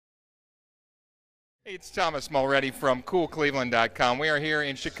Hey, it's Thomas Mulready from CoolCleveland.com. We are here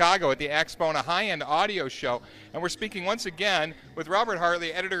in Chicago at the Axpona High-End Audio Show, and we're speaking once again with Robert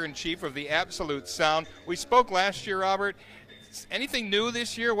Harley, Editor-in-Chief of the Absolute Sound. We spoke last year, Robert. Anything new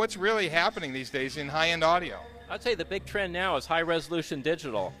this year? What's really happening these days in high-end audio? I'd say the big trend now is high-resolution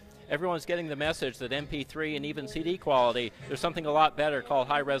digital. Everyone's getting the message that MP3 and even CD quality, there's something a lot better called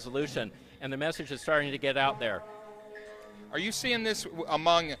high resolution, and the message is starting to get out there. Are you seeing this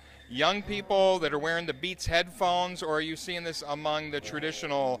among young people that are wearing the Beats headphones, or are you seeing this among the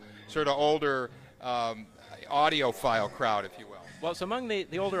traditional sort of older audiophile crowd, if you will? Well, it's among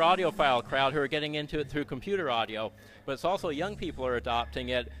the older audiophile crowd who are getting into it through computer audio, but it's also young people are adopting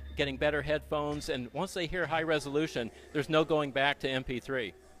it, getting better headphones, and once they hear high resolution, there's no going back to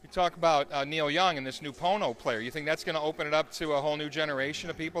MP3. You talk about Neil Young and this new Pono Player. You think that's going to open it up to a whole new generation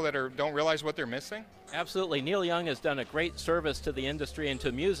of people that don't realize what they're missing? Absolutely. Neil Young has done a great service to the industry and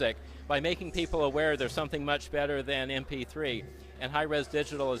to music by making people aware there's something much better than MP3. And high-res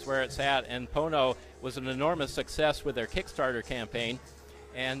digital is where it's at. And Pono was an enormous success with their Kickstarter campaign.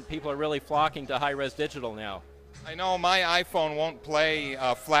 And people are really flocking to high-res digital now. I know my iPhone won't play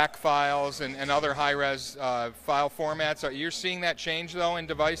FLAC files and other high-res file formats. You're seeing that change, though, in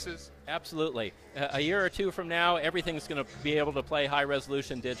devices? Absolutely. A year or two from now, everything's going to be able to play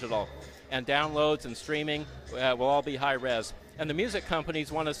high-resolution digital. And downloads and streaming will all be high-res. And the music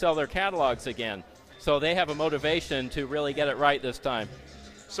companies want to sell their catalogs again. So they have a motivation to really get it right this time.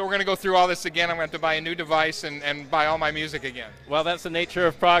 So we're going to go through all this again. I'm going to have to buy a new device and buy all my music again. Well, that's the nature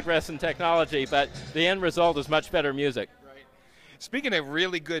of progress in technology, but the end result is much better music. Right. Speaking of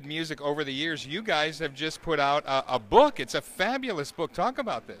really good music over the years, you guys have just put out a book. It's a fabulous book. Talk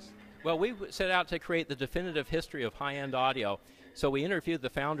about this. Well, we set out to create the definitive history of high-end audio. So we interviewed the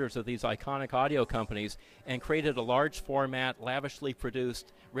founders of these iconic audio companies and created a large format, lavishly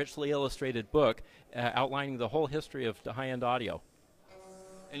produced, richly illustrated book outlining the whole history of the high-end audio.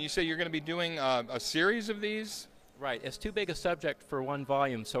 And you say you're going to be doing a series of these? Right. It's too big a subject for one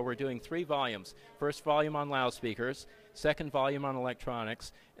volume, so we're doing 3 volumes. First volume on loudspeakers, second volume on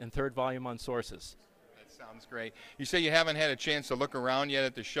electronics, and third volume on sources. That sounds great. You say you haven't had a chance to look around yet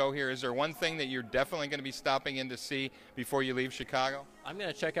at the show here. Is there one thing that you're definitely going to be stopping in to see before you leave Chicago? I'm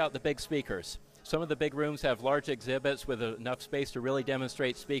going to check out the big speakers. Some of the big rooms have large exhibits with enough space to really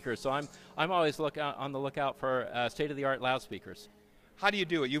demonstrate speakers, so I'm always on the lookout for state-of-the-art loudspeakers. How do you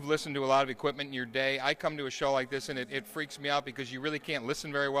do it? You've listened to a lot of equipment in your day. I come to a show like this and it freaks me out because you really can't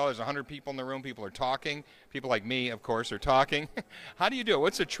listen very well. There's 100 people in the room. People are talking. People like me, of course, are talking. How do you do it?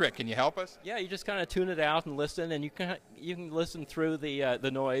 What's the trick? Can you help us? Yeah, you just kind of tune it out and listen, and you can listen through the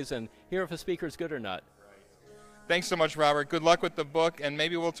noise and hear if a speaker's good or not. Right. Thanks so much, Robert. Good luck with the book, and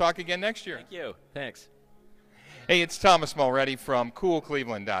maybe we'll talk again next year. Thank you. Thanks. Hey, it's Thomas Mulready from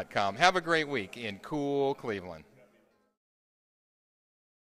CoolCleveland.com. Have a great week in Cool Cleveland.